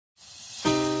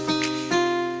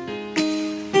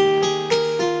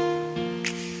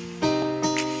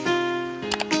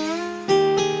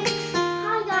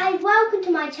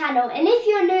channel, and if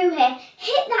you're new here,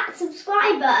 hit that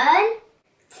subscribe button.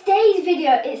 Today's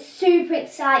video is super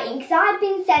exciting because I've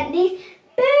been sent these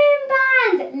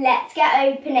boom bands. Let's get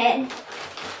opening.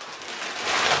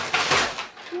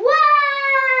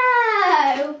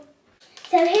 Whoa!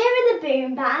 So here are the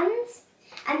boom bands,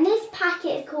 and this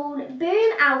packet is called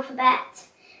Boom Alphabet,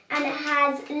 and it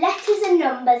has letters and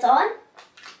numbers on.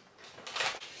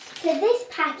 So this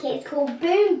packet is called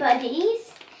Boom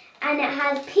Buddies, and it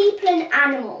has people and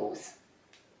animals.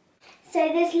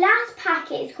 So this last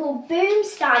packet is called Boom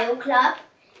Style Club,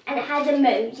 and it has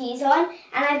emojis on,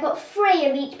 and I've got 3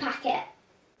 of each packet.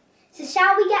 So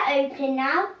shall we get opening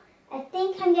now? I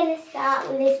think I'm going to start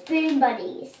with this Boom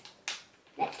Buddies.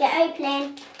 Let's get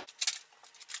opening.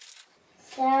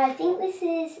 So I think this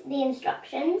is the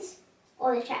instructions,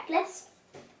 or the checklist.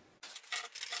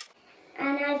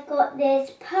 And I've got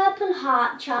this purple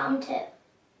heart charm too.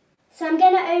 So I'm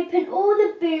going to open all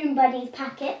the Boom Buddies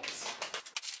packets.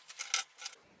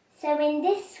 So in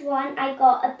this one I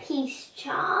got a peace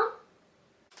charm.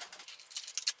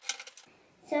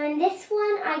 So in this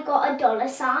one I got a dollar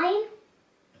sign.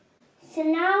 So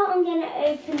now I'm going to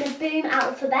open the Boom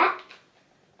Alphabet.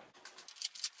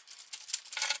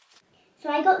 So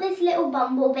I got this little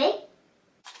bumblebee.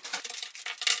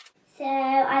 So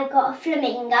I got a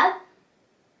flamingo.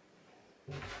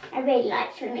 I really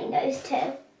like flamingos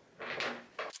too.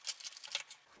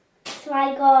 So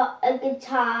I got a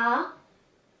guitar.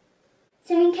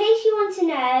 So in case you want to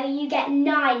know, you get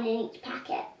 9 in each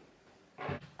packet.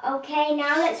 Okay,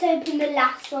 now let's open the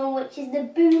last one, which is the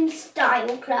Boom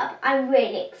Style Club. I'm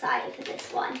really excited for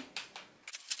this one.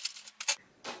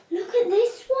 Look at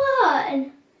this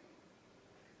one.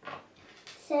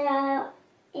 So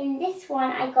in this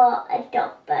one I got a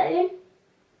dog bone.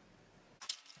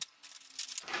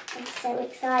 I'm so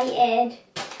excited.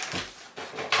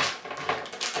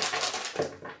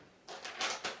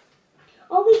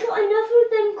 Oh, we got another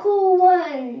of them cool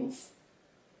ones.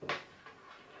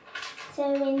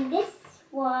 So in this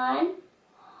one,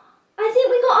 I think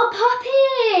we got a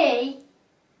puppy.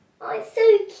 Oh, it's so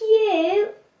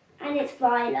cute. And it's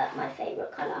violet, my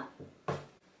favourite colour.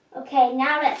 Okay,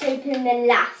 now let's open the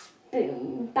last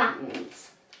Boom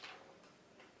Bands.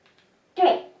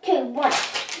 3, 2, 1.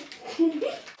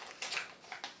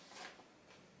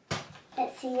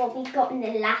 Let's see what we got in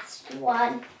the last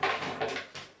one.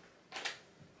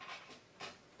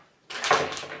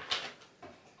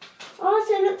 Oh,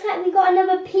 so it looks like we got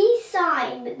another peace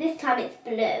sign, but this time it's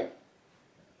blue.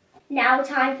 Now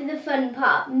time for the fun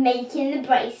part, making the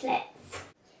bracelets.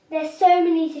 There's so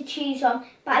many to choose from,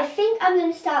 but I think I'm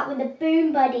going to start with the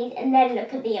Boom Buddies and then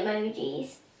look at the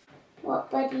emojis. What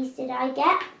buddies did I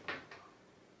get?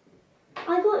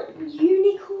 I got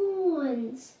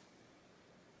unicorns.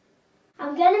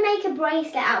 I'm going to make a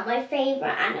bracelet out of my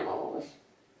favourite animals.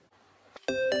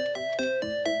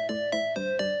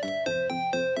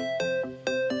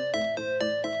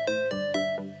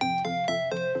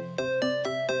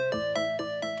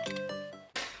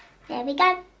 There we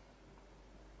go.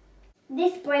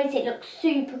 This bracelet looks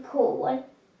super cool.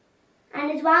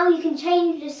 And as well, you can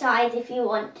change the size if you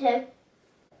want to.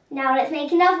 Now let's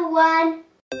make another one.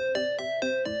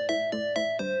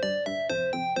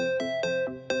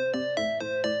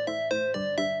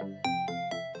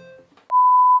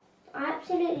 I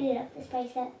absolutely love this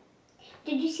bracelet.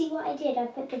 Did you see what I did? I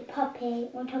put the puppy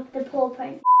on top of the paw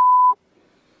print.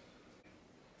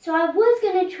 So I was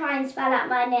going to try and spell out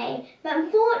my name, but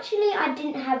unfortunately I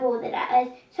didn't have all the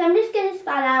letters, so I'm just going to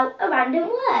spell out a random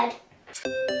word.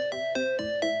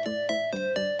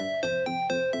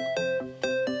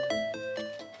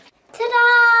 Ta-da!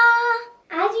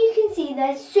 As you can see,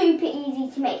 they're super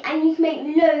easy to make, and you can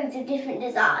make loads of different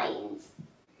designs.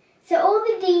 So all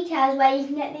the details where you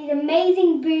can get these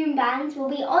amazing boom bands will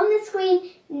be on the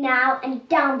screen now and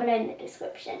down below in the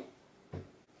description.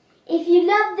 If you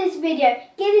love this video,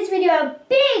 give this video a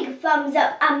big thumbs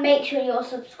up and make sure you're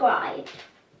subscribed.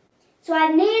 So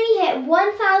I've nearly hit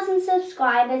 1,000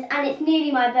 subscribers and it's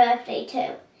nearly my birthday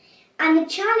too. And the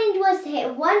challenge was to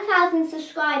hit 1,000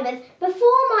 subscribers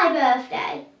before my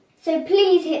birthday. So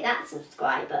please hit that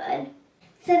subscribe button.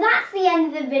 So that's the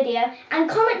end of the video, and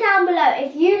comment down below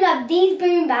if you love these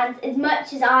boom bands as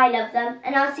much as I love them.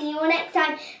 And I'll see you all next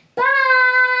time.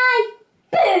 Bye!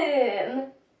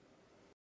 Boom!